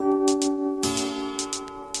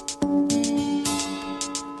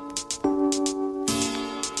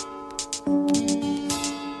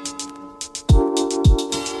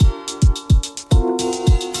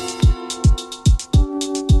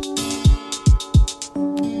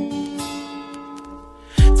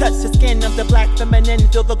Touch the skin of the black feminine.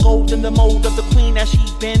 Feel the gold in the mold of the queen as she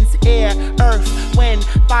bends. Air, earth, wind,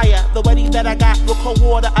 fire. The wedding that I got with cold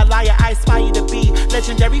water, a liar. I aspire to be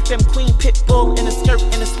legendary femme queen, pit bull in a skirt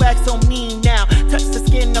and a swag so mean now. Touch the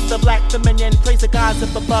skin of the black feminine. Praise the gods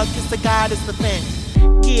up above, kiss the goddess within.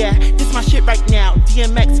 Yeah, this my shit right now.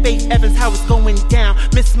 DMX, Faith Evans, how it's going down.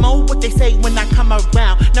 Miss Mo, what they say when I come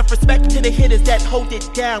around. Enough respect to the hitters that hold it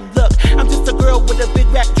down. Look, I'm just a girl with a big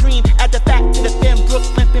rap dream. Add the fact to the femme,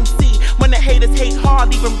 Brooklyn NYC. When the haters hate hard,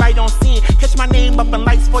 leave them right on scene. Catch my name up in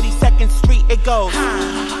lights, 42nd Street. It goes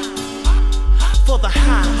high, for the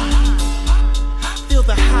high. Feel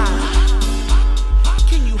the high.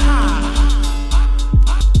 Can you high?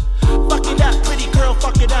 Fuck it up, pretty girl,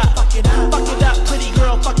 fuck it up. Fuck it up, fuck it up, pretty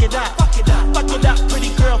girl, fuck it up. Fuck it up, fuck it up, pretty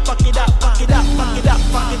girl, fuck it up. Fuck it up, fuck it up,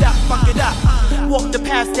 fuck it up, fuck it up. Walk the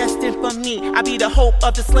path destined for me. I be the hope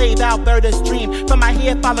of the slave, Alberta's dream. From my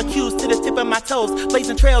hair, follow cues to the tip of my toes.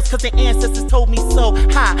 Blazing trails cause the ancestors told me so.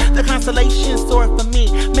 High, the constellation soared for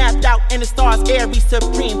me. Mapped out in the stars, airy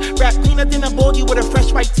supreme. Rap cleaner than a boogie with a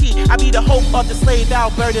fresh white tee. I be the hope of the slave,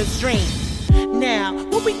 Alberta's dream. Now,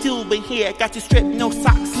 what we doing here? Got you stripped, no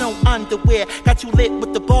socks, no underwear. Got you lit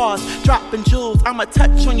with the bars, dropping jewels. I'ma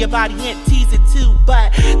touch on your body and tease it too.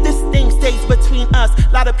 But this thing stays between us.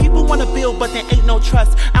 A lot of people wanna build, but there ain't no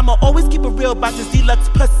trust. I'ma always keep it real about this deluxe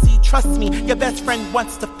pussy. Trust me, your best friend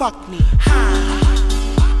wants to fuck me. High,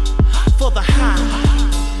 for the high.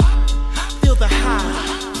 Feel the high.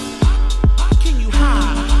 Can you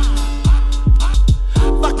high?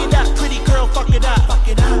 Fuck it up, pretty girl, fuck it up. Fuck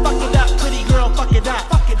it up, pretty girl, fuck it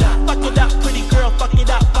up.